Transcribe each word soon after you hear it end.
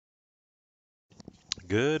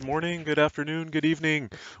Good morning, good afternoon, good evening,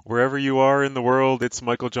 wherever you are in the world. It's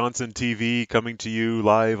Michael Johnson TV coming to you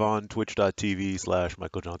live on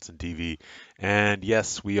twitch.tv/Michael Johnson TV. And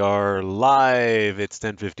yes, we are live. It's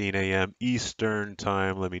 10:15 a.m. Eastern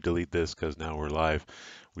Time. Let me delete this because now we're live.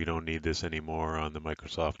 We don't need this anymore on the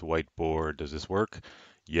Microsoft whiteboard. Does this work?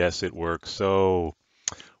 Yes, it works. So,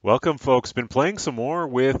 welcome, folks. Been playing some more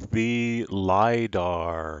with the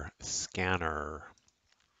LiDAR scanner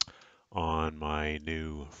on my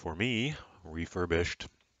new, for me, refurbished,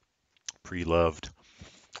 pre-loved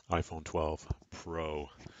iPhone 12 Pro,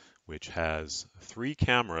 which has three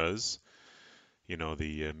cameras,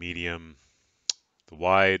 the medium, the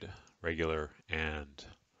wide, regular, and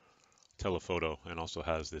telephoto, and also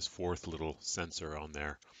has this fourth little sensor on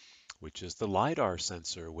there, which is the LiDAR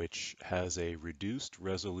sensor, which has a reduced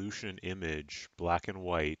resolution image, black and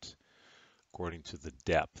white, according to the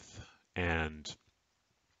depth. And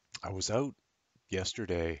I was out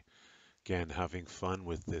yesterday again having fun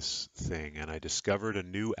with this thing, and I discovered a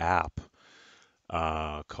new app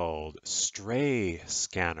called Stray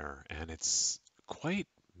Scanner, and it's quite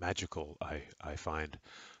magical, I find.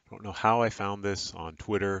 I don't know how I found this on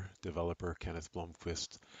Twitter, developer Kenneth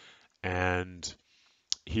Blomqvist. And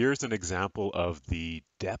here's an example of the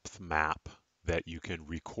depth map that you can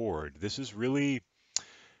record. This is really,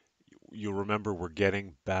 you'll remember we're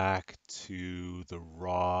getting back to the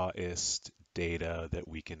rawest data that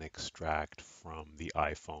we can extract from the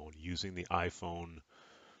iPhone, using the iPhone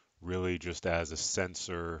really just as a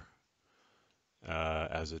sensor,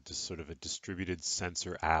 as a sort of a distributed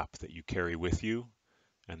sensor app that you carry with you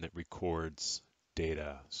and that records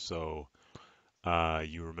data. So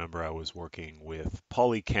you remember I was working with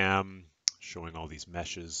Polycam, showing all these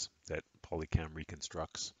meshes that Polycam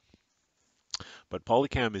reconstructs. But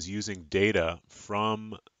Polycam is using data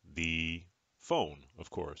from the phone, of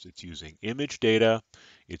course. It's using image data,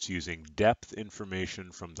 it's using depth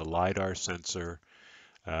information from the LiDAR sensor,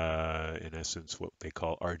 in essence, what they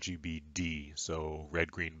call RGBD. So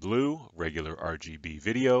red, green, blue, regular RGB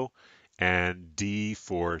video, and D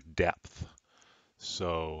for depth.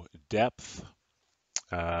 So depth,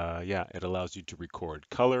 yeah, it allows you to record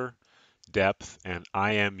color, depth, and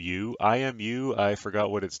IMU. IMU, I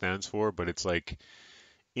forgot what it stands for, but it's like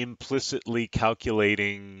implicitly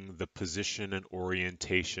calculating the position and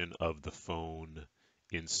orientation of the phone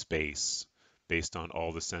in space based on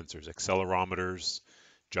all the sensors, accelerometers,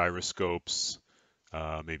 gyroscopes,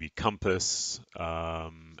 maybe compass,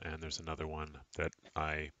 and there's another one that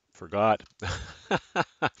I forgot.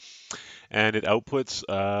 And it outputs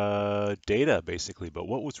data basically. But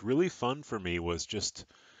what was really fun for me was just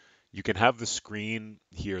you can have the screen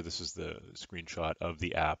here. This is the screenshot of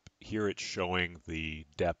the app. Here it's showing the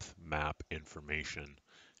depth map information,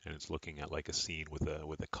 and it's looking at like a scene with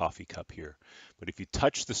a coffee cup here. But if you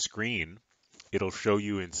touch the screen, it'll show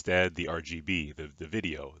you instead the RGB, the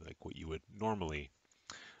video, like what you would normally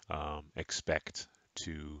expect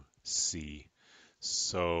to see.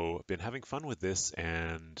 So I've been having fun with this,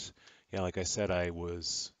 and yeah, like I said, I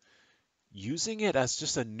was using it as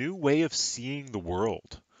just a new way of seeing the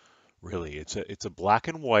world. Really, it's a black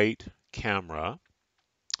and white camera,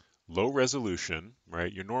 low resolution,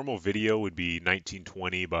 right? Your normal video would be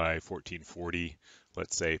 1920 by 1440,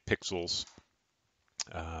 let's say, pixels.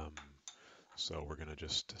 Um, so we're gonna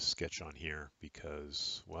just sketch on here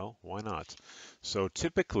because, well, why not? So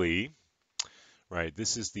typically, right,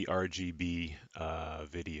 this is the RGB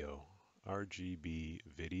video. RGB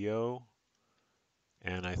video,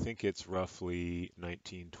 and I think it's roughly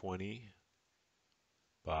 1920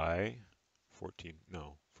 by 14,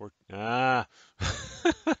 no, 4,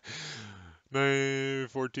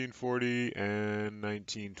 1440 and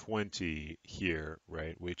 1920 here,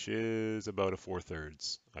 right, which is about a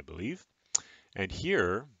 4/3, I believe. And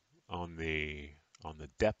here on the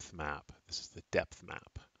depth map, this is the depth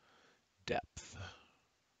map. Depth.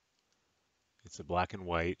 It's a black and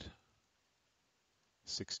white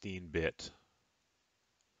 16-bit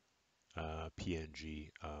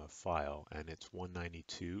PNG file, and it's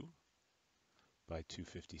 192 by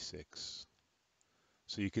 256.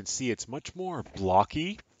 So you can see it's much more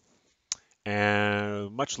blocky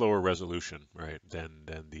and much lower resolution, right, than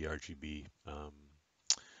the RGB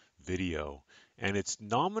video. And it's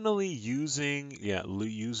nominally using, yeah,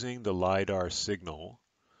 using the LiDAR signal,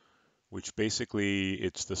 which basically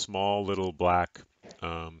it's the small little black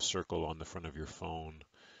circle on the front of your phone.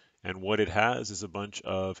 And what it has is a bunch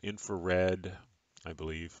of infrared, I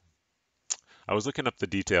believe. I was looking up the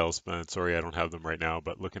details, but sorry I don't have them right now,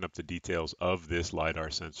 but looking up the details of this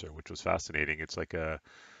LiDAR sensor, which was fascinating. It's like a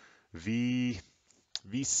VCSE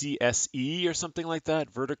or something like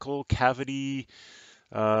that, vertical cavity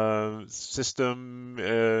system.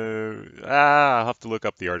 I'll have to look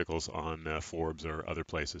up the articles on Forbes or other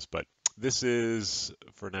places, but this is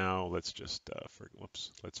for now. Let's just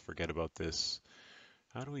whoops. Let's forget about this.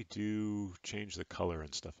 How do we do change the color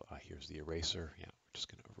and stuff? Ah, here's the eraser. Yeah, we're just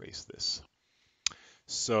going to erase this.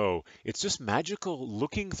 So it's just magical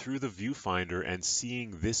looking through the viewfinder and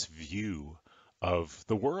seeing this view of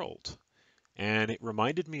the world. And it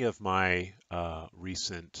reminded me of my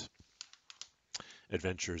recent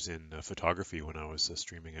adventures in photography when I was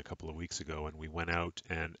streaming a couple of weeks ago, and we went out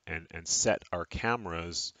and set our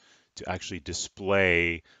cameras to actually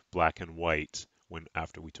display black and white when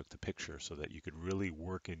after we took the picture so that you could really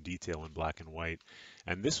work in detail in black and white.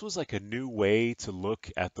 And this was like a new way to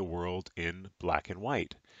look at the world in black and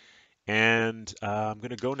white. And I'm going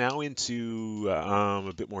to go now into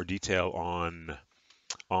a bit more detail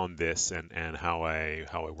on this and how I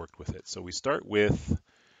worked with it. So we start with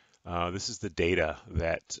this is the data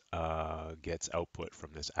that gets output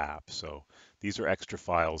from this app. So these are extra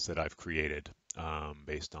files that I've created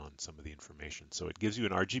based on some of the information. So it gives you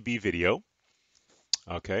an RGB video.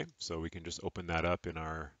 Okay, so we can just open that up in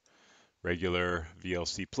our regular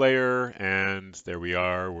VLC player, and there we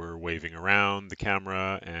are. We're waving around the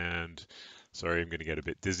camera, and sorry, I'm going to get a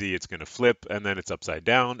bit dizzy. It's going to flip, and then it's upside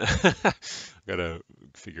down. Got to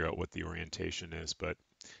figure out what the orientation is, but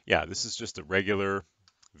yeah, this is just a regular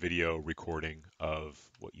video recording of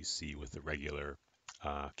what you see with the regular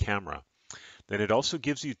camera. Then it also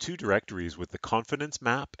gives you two directories with the confidence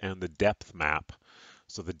map and the depth map.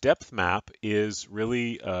 So the depth map is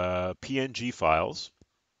really PNG files,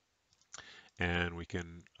 and we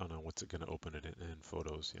can, oh no, what's it going to open it in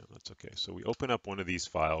Photos? Yeah, that's okay. So we open up one of these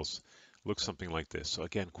files, looks something like this. So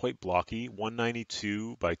again, quite blocky,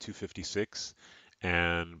 192 by 256,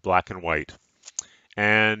 and black and white.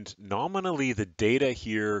 And nominally, the data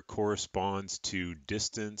here corresponds to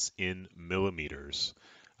distance in millimeters,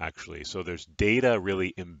 actually. So there's data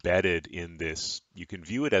really embedded in this. You can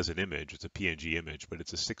view it as an image. It's a PNG image, but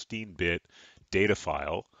it's a 16-bit data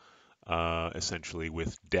file, essentially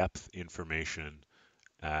with depth information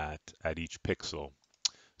at each pixel.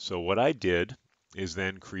 So what I did is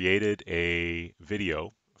then created a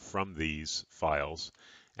video from these files.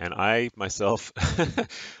 And I myself,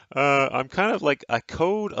 I'm kind of like, I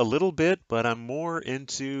code a little bit, but I'm more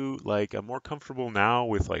into like, I'm more comfortable now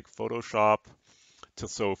with like Photoshop.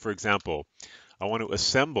 So for example, I want to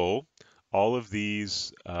assemble all of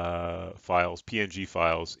these files, PNG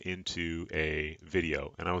files, into a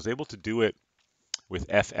video. And I was able to do it with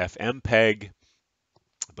FFmpeg,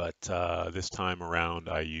 but this time around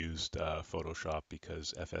I used Photoshop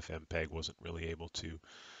because FFmpeg wasn't really able to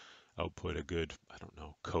output a good, I don't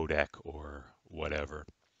know, codec or whatever.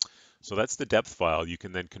 So that's the depth file. You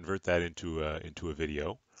can then convert that into a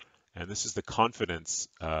video. And this is the confidence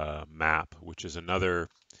map, which is another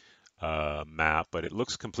map, but it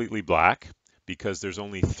looks completely black because there's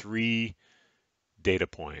only three data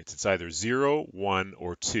points. It's either 0, 1,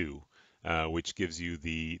 or 2, which gives you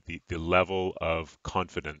the level of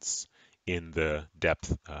confidence in the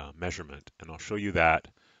depth measurement. And I'll show you that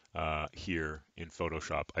here in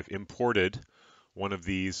Photoshop. I've imported one of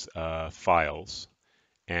these files,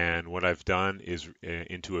 and what I've done is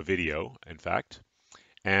into a video, in fact.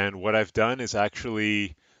 And what I've done is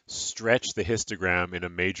actually stretch the histogram in a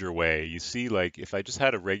major way. You see, like if I just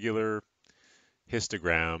had a regular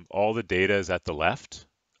histogram, all the data is at the left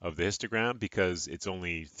of the histogram because it's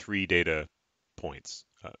only three data points,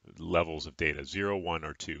 levels of data, 0, 1,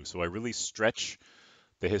 or 2. So I really stretch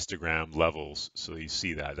the histogram levels so you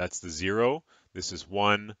see that. That's the 0, this is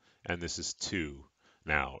 1, and this is 2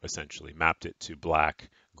 now, essentially. Mapped it to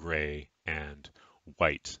black, gray, and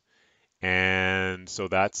white. And so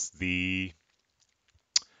that's the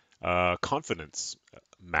confidence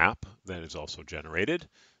map that is also generated.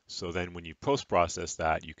 So then when you post-process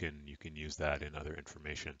that, you can use that in other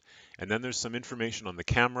information. And then there's some information on the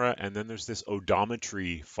camera, and then there's this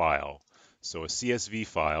odometry file. So a CSV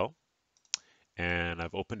file, and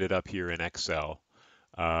I've opened it up here in Excel.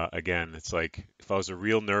 Again, it's like if I was a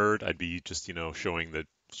real nerd, I'd be just,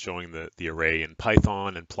 showing the array in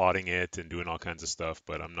Python and plotting it and doing all kinds of stuff,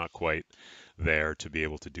 but I'm not quite there to be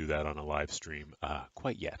able to do that on a live stream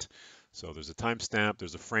quite yet. So there's a timestamp,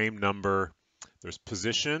 there's a frame number, there's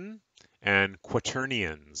position, and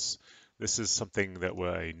quaternions. This is something that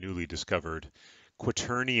I newly discovered.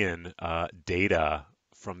 Quaternion data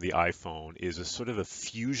from the iPhone is a sort of a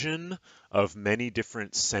fusion of many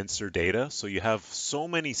different sensor data. So you have so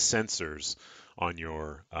many sensors on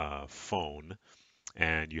your phone,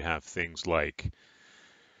 and you have things like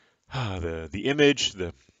the image,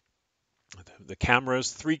 the The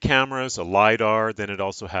cameras, three cameras, a LiDAR, then it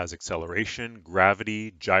also has acceleration,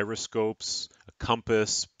 gravity, gyroscopes, a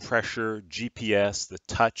compass, pressure, GPS, the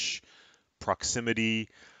touch, proximity,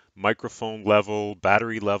 microphone level,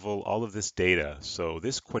 battery level, all of this data. So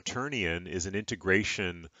this quaternion is an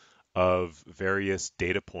integration of various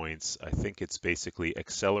data points. I think it's basically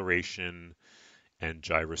acceleration and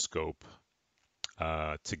gyroscope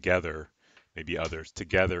together, maybe others,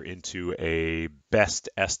 together into a best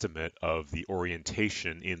estimate of the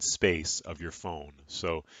orientation in space of your phone.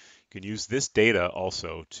 So you can use this data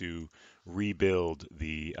also to rebuild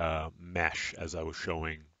the mesh as I was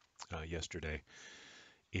showing yesterday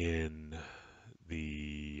in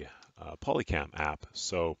the Polycam app.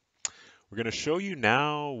 So we're going to show you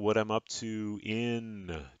now what I'm up to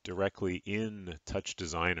directly in Touch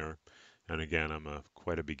Designer. And again, I'm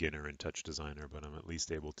quite a beginner in Touch Designer, but I'm at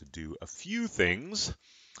least able to do a few things.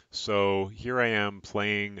 So here I am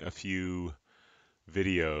playing a few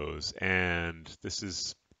videos, and this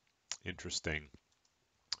is interesting.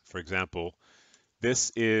 For example, I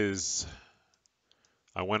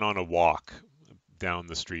went on a walk down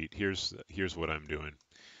the street. Here's what I'm doing.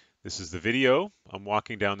 This is the video. I'm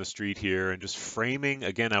walking down the street here and just framing.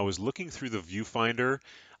 Again, I was looking through the viewfinder.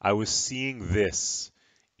 I was seeing this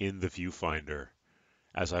in the viewfinder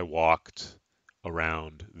as I walked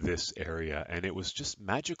around this area. And it was just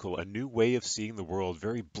magical, a new way of seeing the world,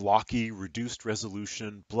 very blocky, reduced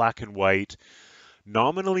resolution, black and white,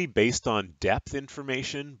 nominally based on depth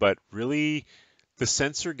information, but really the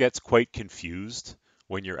sensor gets quite confused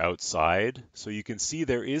when you're outside. So you can see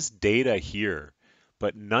there is data here,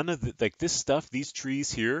 but none of like this stuff, these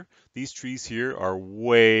trees here are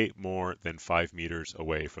way more than 5 meters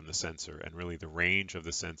away from the sensor. And really the range of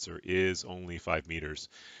the sensor is only 5 meters.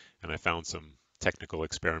 And I found some technical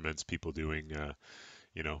experiments, people doing,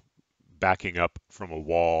 you know, backing up from a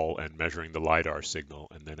wall and measuring the LiDAR signal,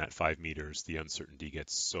 and then at 5 meters, the uncertainty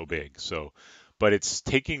gets so big. So, but it's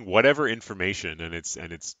taking whatever information and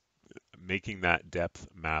it's making that depth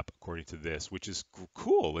map according to this, which is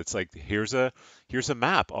cool. It's like here's a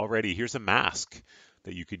map already. Here's a mask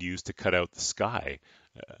that you could use to cut out the sky,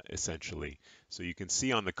 essentially. So you can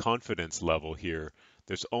see on the confidence level here,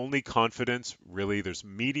 there's only confidence, really, there's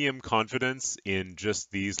medium confidence in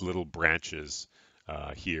just these little branches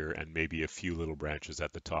here and maybe a few little branches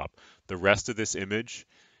at the top. The rest of this image,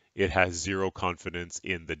 it has zero confidence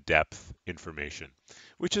in the depth information,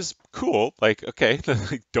 which is cool. Like, okay,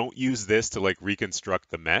 like, don't use this to like reconstruct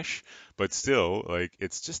the mesh, but still, like,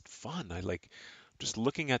 it's just fun. I like just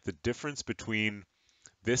looking at the difference between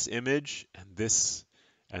this image and this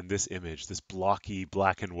image, this blocky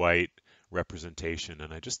black and white representation.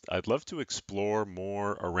 And I'd love to explore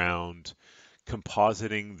more around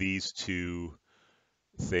compositing these two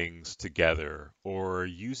things together or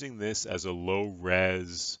using this as a low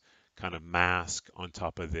res kind of mask on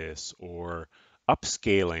top of this or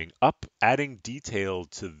upscaling, adding detail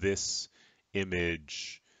to this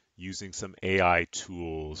image using some AI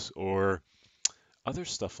tools or other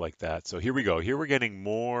stuff like that. So here we go. Here we're getting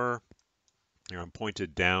more, I'm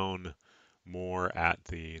pointed down more at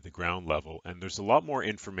the ground level, and there's a lot more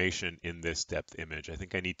information in this depth image. I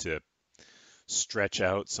think I need to stretch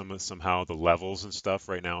out somehow the levels and stuff.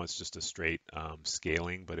 Right now it's just a straight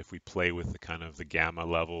scaling, but if we play with the kind of the gamma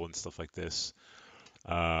level and stuff like this,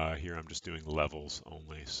 here I'm just doing levels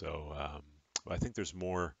only. So I think there's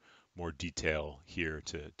more detail here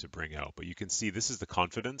to bring out. But you can see this is the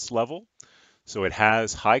confidence level. So it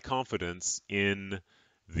has high confidence in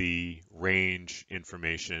the range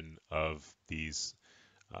information of these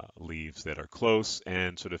leaves that are close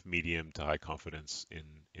and sort of medium to high confidence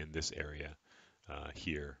in this area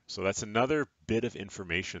here. So that's another bit of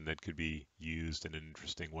information that could be used in an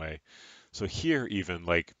interesting way. So here even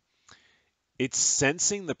like it's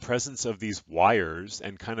sensing the presence of these wires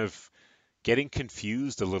and kind of getting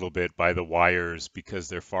confused a little bit by the wires because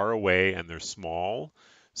they're far away and they're small.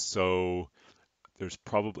 So there's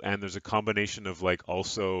a combination of like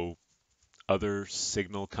also other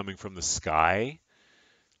signal coming from the sky.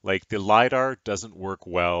 Like the LiDAR doesn't work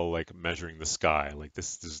well like measuring the sky. Like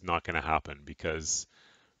this is not going to happen because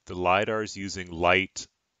the LiDAR is using light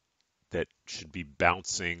that should be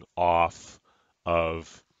bouncing off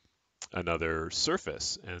of another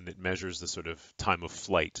surface, and it measures the sort of time of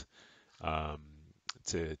flight um,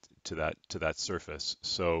 to that surface.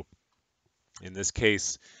 So in this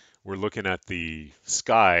case, we're looking at the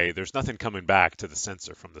sky. There's nothing coming back to the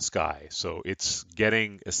sensor from the sky, so it's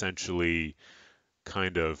getting essentially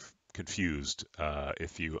kind of confused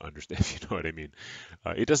if you understand, if you know what I mean.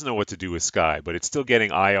 It doesn't know what to do with sky, but it's still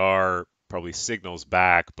getting IR probably signals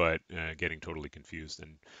back, but getting totally confused.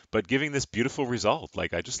 And but giving this beautiful result.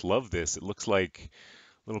 Like I just love this. It looks like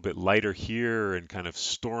a little bit lighter here and kind of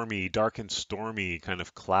stormy, dark and stormy kind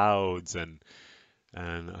of clouds and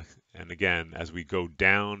and again, as we go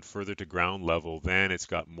down further to ground level, then it's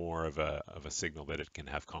got more of a signal that it can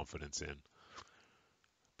have confidence in.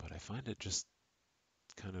 But I find it just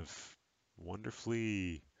kind of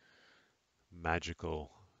wonderfully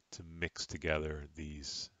magical to mix together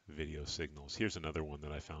these video signals. Here's another one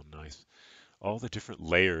that I found nice. All the different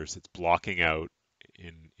layers it's blocking out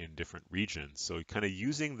in different regions. So kind of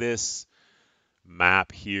using this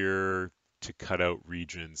map here to cut out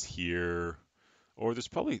regions here. Or there's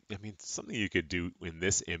probably, I mean, something you could do in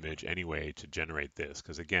this image anyway to generate this.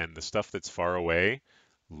 Because again, the stuff that's far away,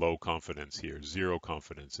 low confidence here, zero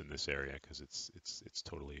confidence in this area because it's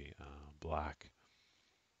totally black.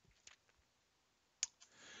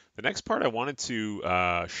 The next part I wanted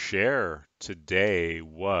to share today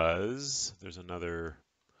was, there's another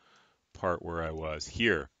part where I was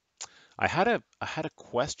here. I had a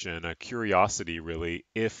question, a curiosity really,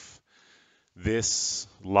 if this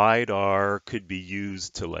LiDAR could be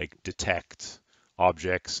used to like detect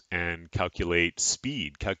objects and calculate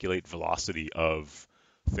speed, calculate velocity of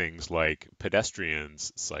things like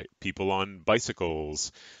pedestrians, like people on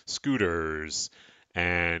bicycles, scooters,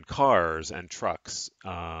 and cars and trucks,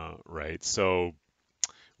 right? So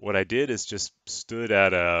what I did is just stood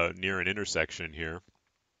at a near an intersection here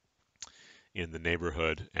in the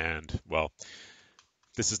neighborhood, and well,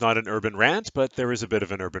 this is not an urban rant, but there is a bit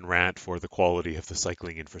of an urban rant for the quality of the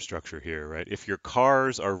cycling infrastructure here, right? If your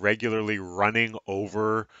cars are regularly running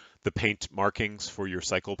over the paint markings for your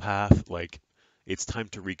cycle path, like it's time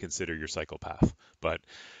to reconsider your cycle path. But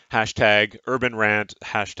hashtag urban rant,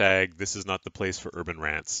 hashtag this is not the place for urban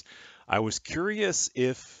rants. I was curious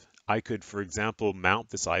if I could, for example, mount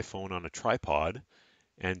this iPhone on a tripod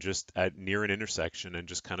and just at near an intersection and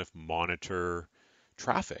just kind of monitor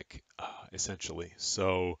traffic essentially.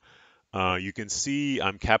 So you can see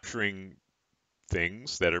I'm capturing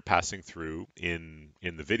things that are passing through in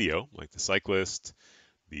the video, like the cyclist,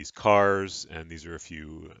 these cars, and these are a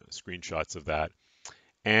few screenshots of that.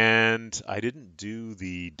 And I didn't do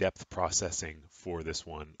the depth processing for this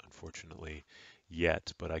one, unfortunately,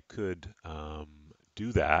 yet, but I could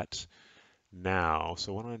do that now.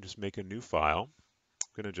 So why don't I just make a new file?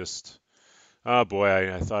 I'm gonna just oh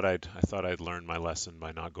boy, I thought I'd learned my lesson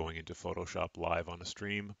by not going into Photoshop live on a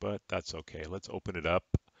stream, but that's okay. Let's open it up.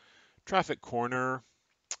 Traffic corner,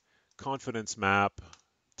 confidence map,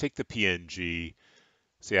 take the PNG.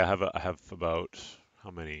 See, I have about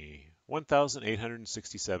how many?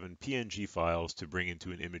 1,867 PNG files to bring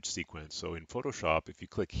into an image sequence. So in Photoshop, if you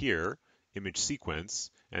click here, image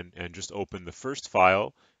sequence, and just open the first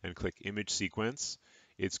file and click image sequence,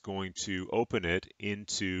 it's going to open it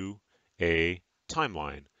into a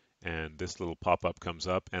timeline. And this little pop-up comes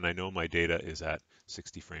up, and I know my data is at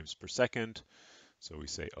 60 frames per second. So we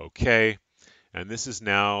say OK. And this is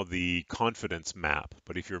now the confidence map.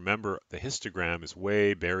 But if you remember, the histogram is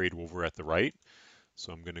way buried over at the right.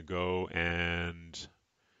 So I'm going to go and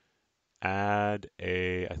add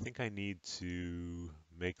I think I need to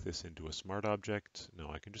make this into a smart object. No,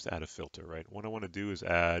 I can just add a filter, right? What I want to do is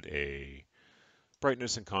add a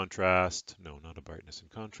brightness and contrast. No, not a brightness and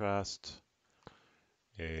contrast.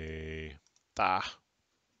 A, da,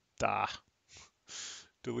 da,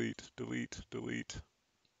 delete, delete, delete.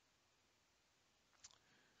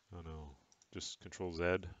 Oh no, just Control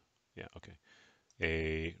Z. Yeah,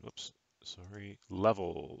 okay. Oops, sorry,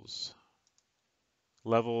 levels.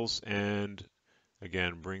 Levels, and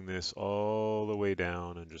again, bring this all the way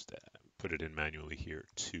down and just put it in manually here,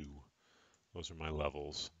 2. Those are my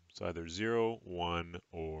levels. It's either 0, 1,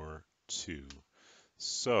 or 2.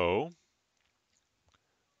 So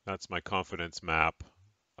that's my confidence map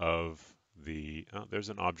of oh, there's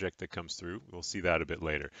an object that comes through. We'll see that a bit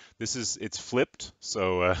later. It's flipped,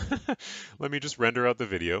 so let me just render out the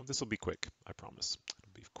video. This will be quick, I promise.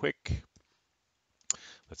 It'll be quick.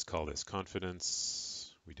 Let's call this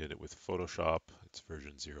confidence. We did it with Photoshop. It's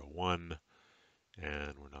version 01,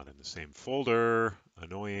 and we're not in the same folder.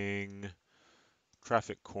 Annoying.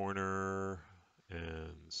 Traffic corner,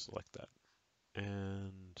 and select that.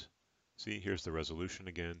 And see, here's the resolution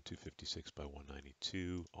again, 256 by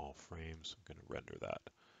 192, all frames. I'm going to render that.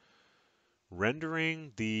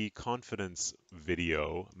 Rendering the confidence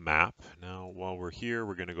video map. Now, while we're here,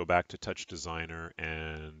 we're going to go back to Touch Designer,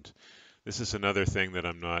 and this is another thing that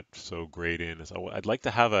I'm not so great in. Is I'd like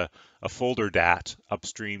to have a folder DAT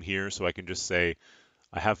upstream here, so I can just say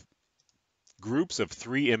I have groups of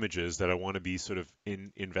 3 images that I want to be sort of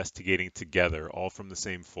investigating together, all from the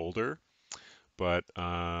same folder. but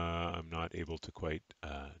I'm not able to quite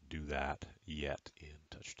do that yet in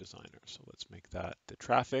Touch Designer. So let's make that the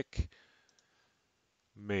traffic,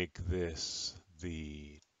 make this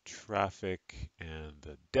the traffic and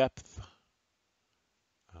the depth.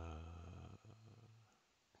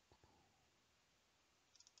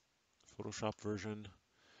 Photoshop version,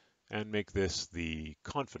 and make this the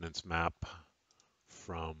confidence map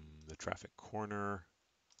from the traffic corner,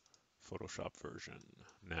 Photoshop version.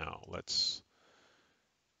 Now let's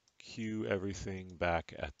cue everything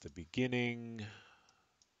back at the beginning.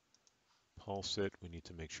 Pulse it. We need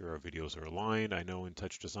to make sure our videos are aligned. I know in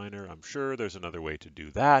Touch Designer, I'm sure there's another way to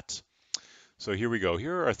do that. So here we go.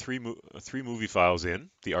 Here are three movie files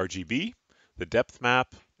in, the RGB, the depth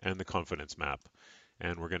map, and the confidence map.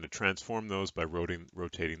 And we're going to transform those by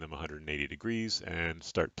rotating them 180 degrees and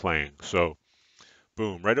start playing. So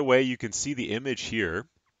boom, right away you can see the image here,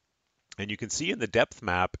 and you can see in the depth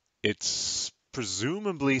map, it's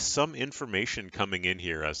presumably some information coming in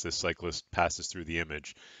here as this cyclist passes through the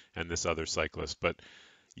image and this other cyclist. But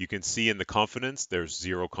you can see in the confidence, there's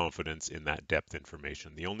zero confidence in that depth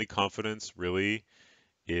information. The only confidence really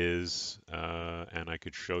is, and I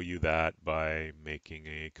could show you that by making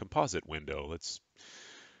a composite window.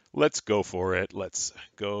 Let's go for it. Let's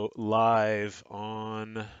go live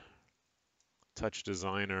on Touch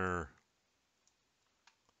Designer.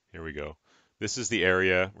 Here we go. This is the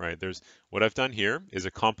area, right? What I've done here is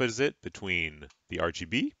a composite between the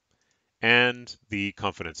RGB and the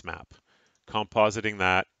confidence map, compositing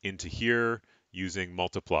that into here using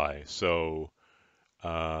multiply. So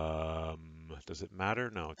does it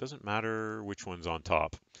matter? No, it doesn't matter which one's on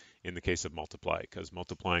top in the case of multiply, because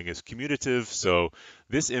multiplying is commutative. So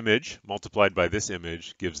this image multiplied by this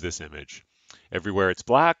image gives this image. Everywhere it's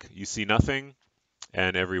black, you see nothing.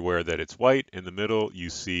 And everywhere that it's white in the middle,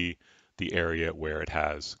 you see the area where it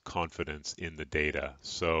has confidence in the data.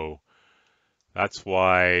 So that's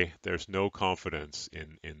why there's no confidence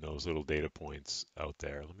in those little data points out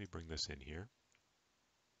there. Let me bring this in here.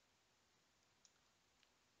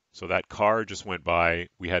 So that car just went by.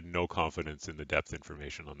 We had no confidence in the depth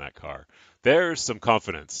information on that car. There's some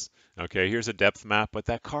confidence. Okay, here's a depth map, but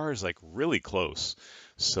that car is like really close.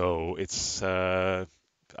 So it's, I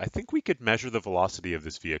think we could measure the velocity of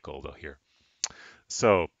this vehicle though here.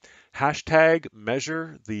 So hashtag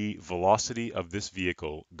measure the velocity of this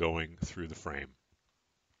vehicle going through the frame.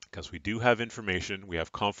 Because we do have information, we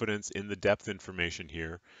have confidence in the depth information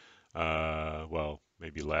here. Well,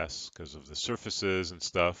 maybe less because of the surfaces and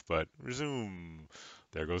stuff, but resume.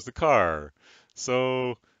 There goes the car.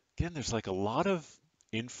 So again, there's like a lot of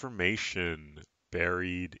information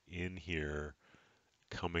buried in here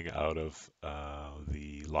coming out of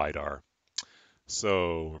the LiDAR.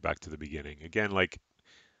 So we're back to the beginning. Again, like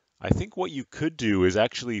I think what you could do is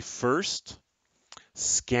actually first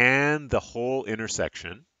scan the whole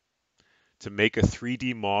intersection to make a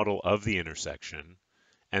 3D model of the intersection,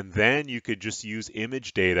 and then you could just use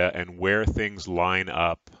image data and where things line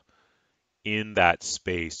up in that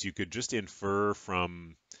space. You could just infer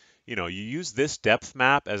from, you use this depth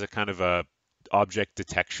map as a kind of a object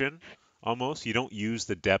detection almost. You don't use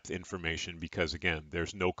the depth information because again,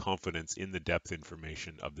 there's no confidence in the depth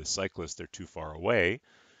information of the cyclist. They're too far away.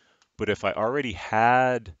 But if I already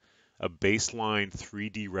had a baseline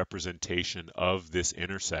 3D representation of this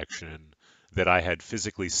intersection that I had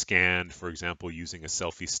physically scanned, for example, using a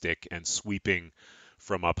selfie stick and sweeping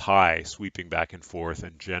from up high, sweeping back and forth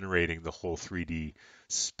and generating the whole 3D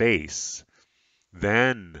space,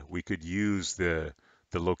 then we could use the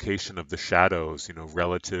location of the shadows,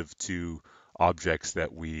 relative to objects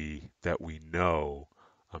that we know.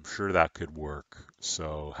 I'm sure that could work.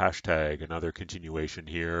 So hashtag another continuation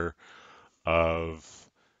here of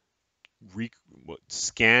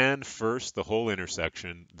scan first the whole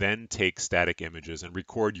intersection, then take static images and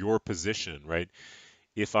record your position, right?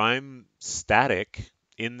 If I'm static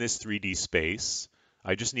in this 3D space,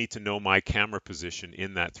 I just need to know my camera position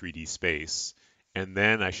in that 3D space, and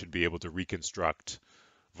then I should be able to reconstruct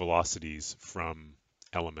velocities from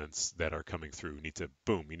elements that are coming through.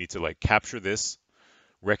 You need to like capture this,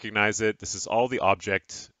 recognize it. This is all the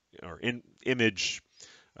object or image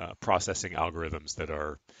processing algorithms that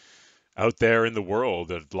are out there in the world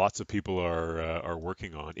that lots of people are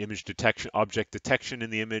working on. Image detection, object detection in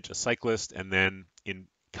the image, a cyclist, and then in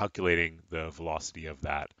calculating the velocity of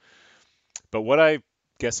that. But what I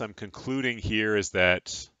guess I'm concluding here is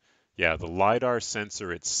that, yeah, the LiDAR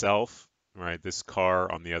sensor itself, right, this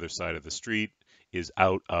car on the other side of the street is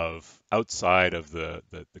outside of the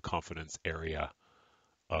confidence area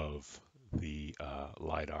of the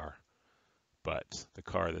LiDAR. But the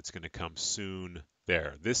car that's going to come soon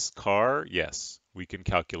There. This car, yes, we can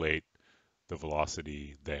calculate the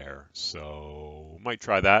velocity there. So might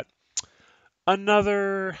try that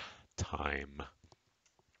another time.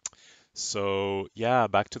 So yeah,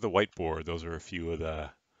 back to the whiteboard. Those are a few of the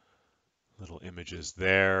little images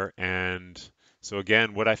there. And so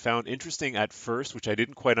again, what I found interesting at first, which I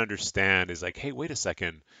didn't quite understand, is like, hey, wait a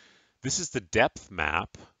second. This is the depth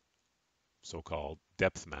map, so-called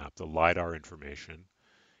depth map, the LiDAR information.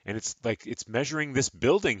 And it's like it's measuring this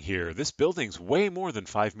building here. This building's way more than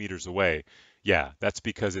 5 meters away. Yeah, that's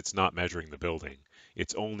because it's not measuring the building.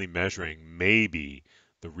 It's only measuring maybe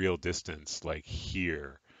the real distance, like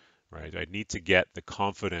here, right? I need to get the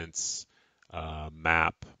confidence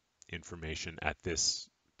map information at this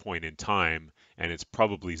point in time, and it's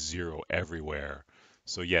probably zero everywhere.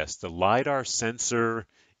 So yes, the LiDAR sensor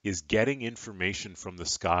is getting information from the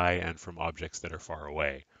sky and from objects that are far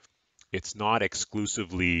away. It's not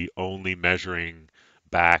exclusively only measuring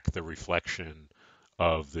back the reflection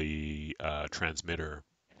of the transmitter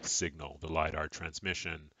signal, the LiDAR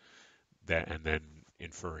transmission, and then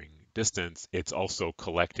inferring distance. It's also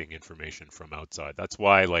collecting information from outside. That's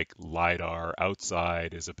why like LiDAR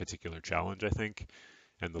outside is a particular challenge, I think,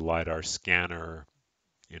 and the LiDAR scanner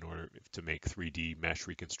in order to make 3D mesh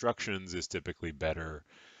reconstructions is typically better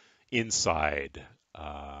inside,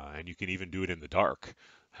 and you can even do it in the dark.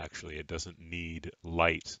 Actually, it doesn't need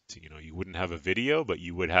light to, you wouldn't have a video, but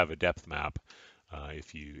you would have a depth map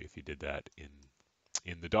if you did that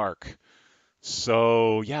in the dark.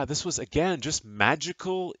 So yeah, this was again just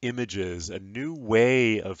magical images, a new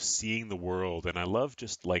way of seeing the world. And I love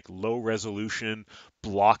just like low resolution,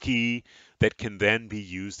 blocky, that can then be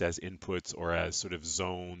used as inputs or as sort of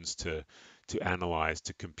zones to analyze,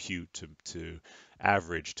 to compute, to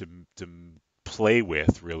average, to play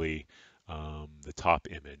with really the top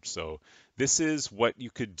image. So this is what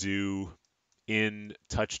you could do in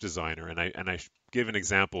Touch Designer. And I give an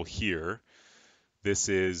example here. This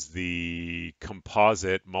is the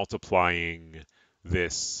composite multiplying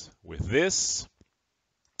this with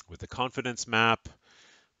the confidence map.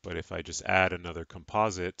 But if I just add another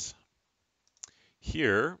composite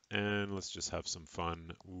here, and let's just have some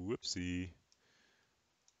fun, whoopsie,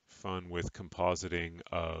 fun with compositing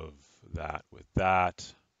of that with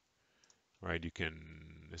that, right?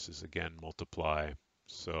 This is again multiply.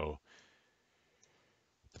 So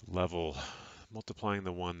level, multiplying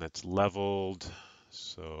the one that's leveled.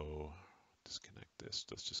 So disconnect this.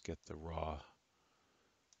 Let's just get the raw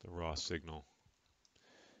signal.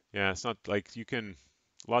 Yeah, it's not like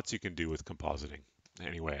lots you can do with compositing.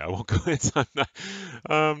 Anyway, I won't go into,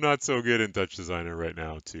 I'm not so good in Touch Designer right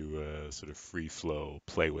now to sort of free flow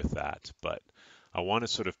play with that, but I want to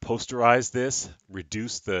sort of posterize this,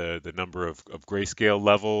 reduce the number of grayscale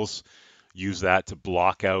levels, use that to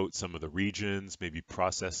block out some of the regions, maybe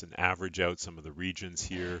process and average out some of the regions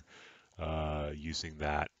here using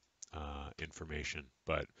that information.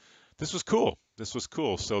 But this was cool. This was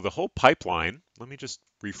cool. So the whole pipeline, let me just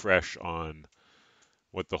refresh on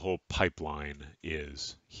what the whole pipeline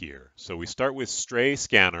is here. So we start with Stray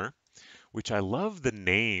Scanner, which I love the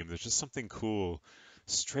name. There's just something cool.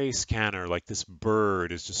 Stray Scanner, like this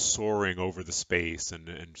bird is just soaring over the space and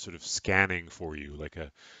sort of scanning for you like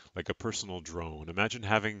a personal drone. Imagine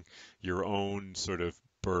having your own sort of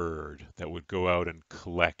bird that would go out and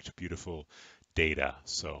collect beautiful data.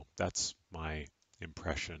 So that's my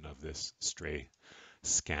impression of this Stray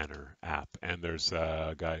Scanner app. And there's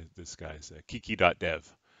a guy, this guy's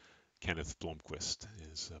kiki.dev. Kenneth Blomquist,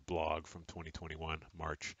 his blog from 2021,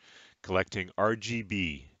 March, collecting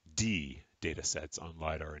RGB D datasets on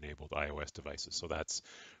LiDAR-enabled iOS devices. So that's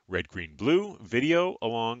red, green, blue video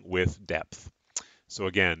along with depth. So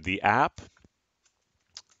again, the app,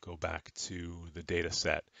 go back to the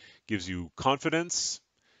dataset, gives you confidence,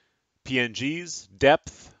 PNGs,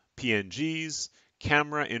 depth, PNGs,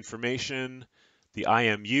 camera information, the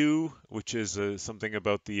IMU, which is something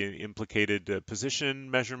about the implicated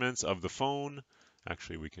position measurements of the phone.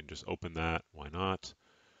 Actually, we can just open that. Why not?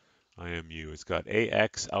 IMU. It's got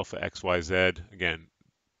AX, alpha, XYZ. Again,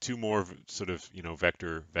 two more sort of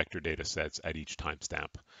vector data sets at each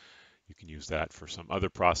timestamp. You can use that for some other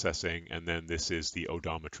processing. And then this is the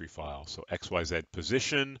odometry file. So XYZ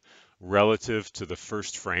position relative to the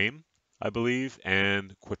first frame, I believe,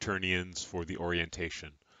 and quaternions for the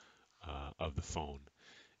orientation of the phone,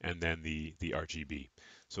 and then the RGB.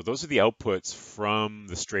 So those are the outputs from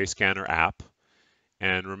the Stray Scanner app.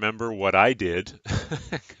 And remember what I did,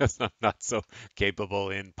 because I'm not so capable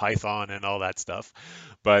in Python and all that stuff.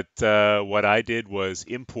 But what I did was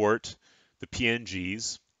import the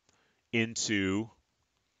PNGs into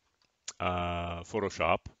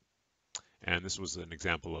Photoshop And this was an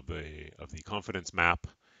example of the confidence map,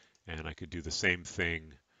 and I could do the same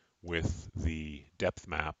thing with the depth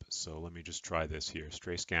map. So let me just try this here.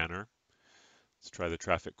 Stray scanner. Let's try the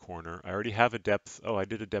traffic corner. I already have a depth. Oh, I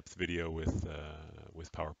did a depth video with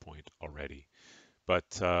PowerPoint already,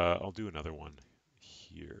 but I'll do another one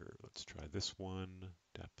here. Let's try this one.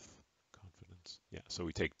 Depth, confidence. Yeah. So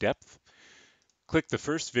we take depth. Click the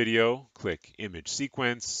first video. Click image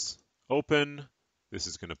sequence. Open. This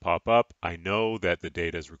is going to pop up. I know that the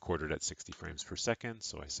data is recorded at 60 frames per second,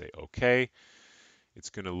 so I say OK.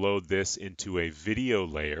 It's going to load this into a video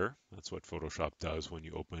layer. That's what Photoshop does when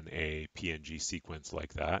you open a PNG sequence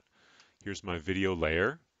like that. Here's my video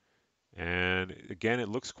layer. And again, it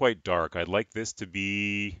looks quite dark. I'd like this to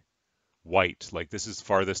be white, like this is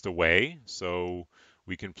farthest away. So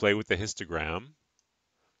we can play with the histogram.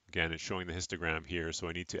 Again, it's showing the histogram here. So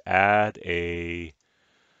I need to add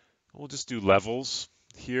we'll just do levels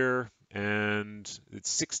here. And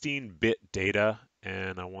it's 16-bit data.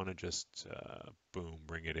 And I want to just, boom,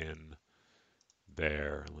 bring it in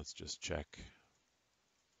there. And let's just check.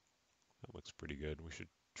 That looks pretty good. We should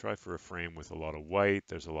try for a frame with a lot of white.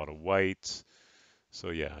 There's a lot of white.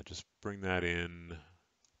 So yeah, just bring that in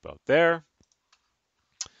about there.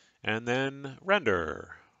 And then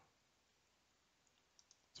render.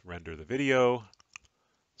 Let's render the video.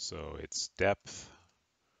 So it's depth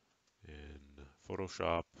in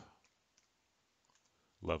Photoshop,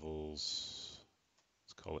 levels,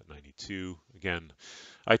 let's call it 92. Again,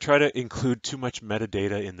 I try to include too much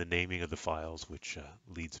metadata in the naming of the files, which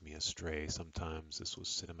leads me astray sometimes. This was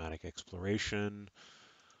cinematic exploration.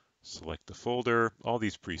 Select the folder. All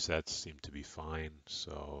these presets seem to be fine,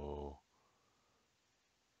 so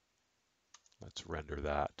let's render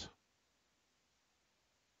that.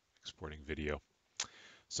 Exporting video.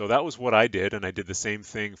 So that was what I did, and I did the same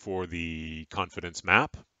thing for the confidence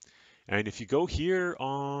map. And if you go here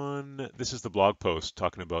on, this is the blog post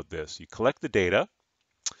talking about this. You collect the data.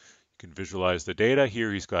 You can visualize the data.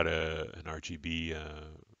 Here he's got an RGB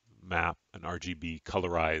map, an RGB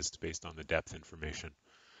colorized based on the depth information.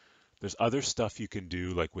 There's other stuff you can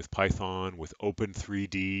do, like with Python, with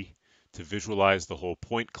Open3D, to visualize the whole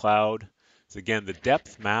point cloud. So again, the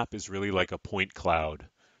depth map is really like a point cloud.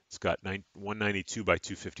 It's got 192 by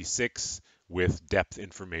 256 with depth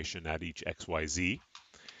information at each XYZ.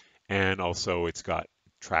 And also it's got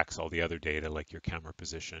tracks all the other data like your camera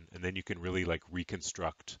position. And then you can really like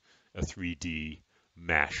reconstruct a 3D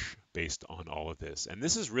mesh based on all of this. And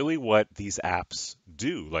this is really what these apps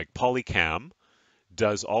do. Like Polycam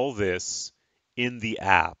does all this in the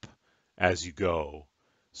app as you go.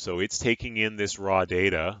 So it's taking in this raw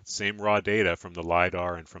data, same raw data from the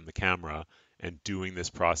LiDAR and from the camera, and doing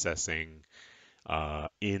this processing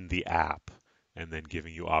in the app, and then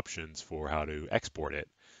giving you options for how to export it.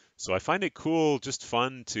 So I find it cool, just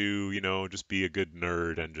fun to, just be a good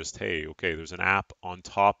nerd and just, hey, okay, there's an app on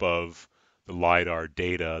top of the LiDAR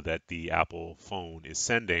data that the Apple phone is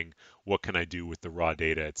sending. What can I do with the raw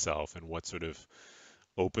data itself, and what sort of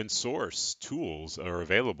open source tools are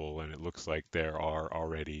available? And it looks like there are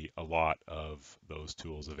already a lot of those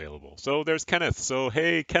tools available. So there's Kenneth. So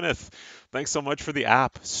hey, Kenneth, thanks so much for the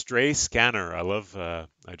app, Stray Scanner. I love, I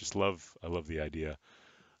love the idea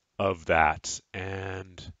of that.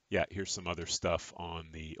 And yeah, here's some other stuff on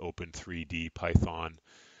the Open3D Python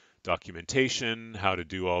documentation, how to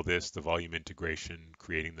do all this, the volume integration,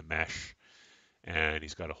 creating the mesh. And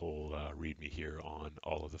he's got a whole README here on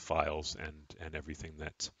all of the files and everything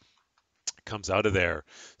that comes out of there.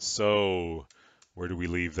 So where do we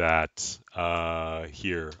leave that?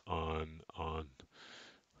 Here on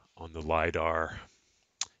the LiDAR.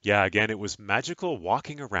 Yeah, again, it was magical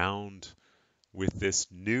walking around with this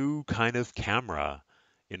new kind of camera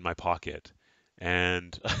in my pocket.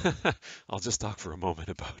 And I'll just talk for a moment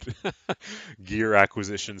about gear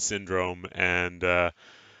acquisition syndrome. And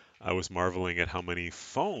I was marveling at how many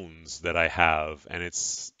phones that I have. And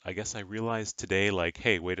I guess I realized today, like,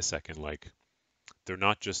 hey, wait a second, like, they're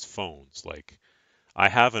not just phones. Like, I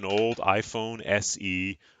have an old iPhone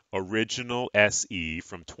SE, original SE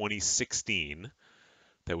from 2016.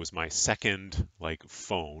 That was my second like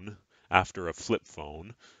phone after a flip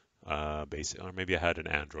phone. Basically, or maybe I had an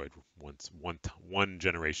Android once. One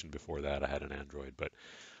generation before that, I had an Android, but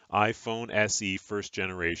iPhone SE first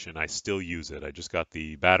generation. I still use it. I just got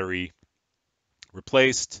the battery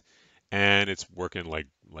replaced, and it's working like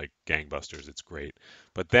gangbusters. It's great.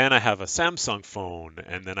 But then I have a Samsung phone,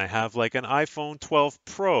 and then I have like an iPhone 12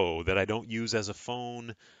 Pro that I don't use as a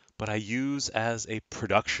phone, but I use as a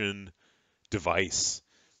production device,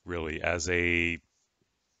 really, as a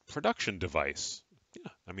production device.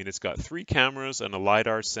 Yeah, I mean, it's got 3 cameras and a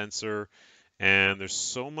LiDAR sensor, and there's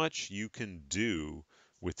so much you can do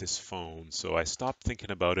with this phone. So I stopped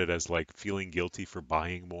thinking about it as like feeling guilty for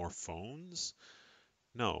buying more phones.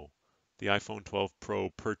 No, the iPhone 12 Pro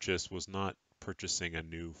purchase was not purchasing a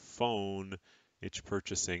new phone, it's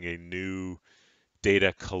purchasing a new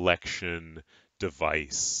data collection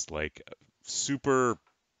device, like super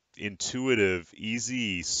intuitive,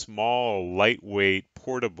 easy, small, lightweight,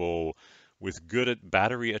 portable, with good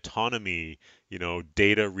battery autonomy,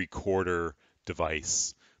 data recorder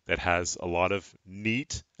device that has a lot of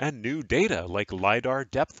neat and new data like LiDAR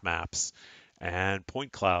depth maps and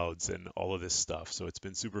point clouds and all of this stuff. So it's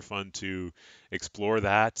been super fun to explore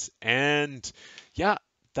that. And yeah,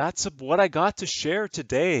 that's what I got to share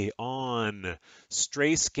today on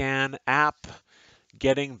StrayScan app,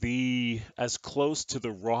 getting the as close to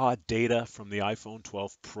the raw data from the iPhone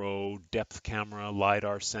 12 Pro depth camera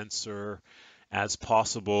LiDAR sensor as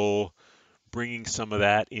possible, bringing some of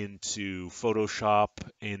that into Photoshop,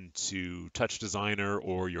 into Touch Designer,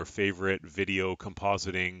 or your favorite video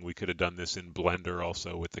compositing. We could have done this in Blender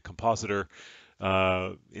also with the compositor,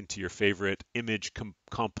 into your favorite image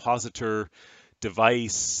compositor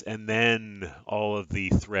device, and then all of the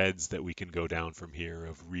threads that we can go down from here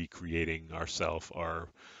of recreating ourself, our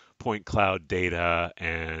point cloud data,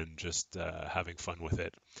 and just having fun with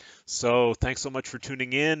it. So thanks so much for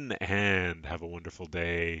tuning in and have a wonderful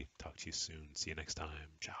day. Talk to you soon. See you next time.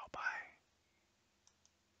 Ciao. Bye.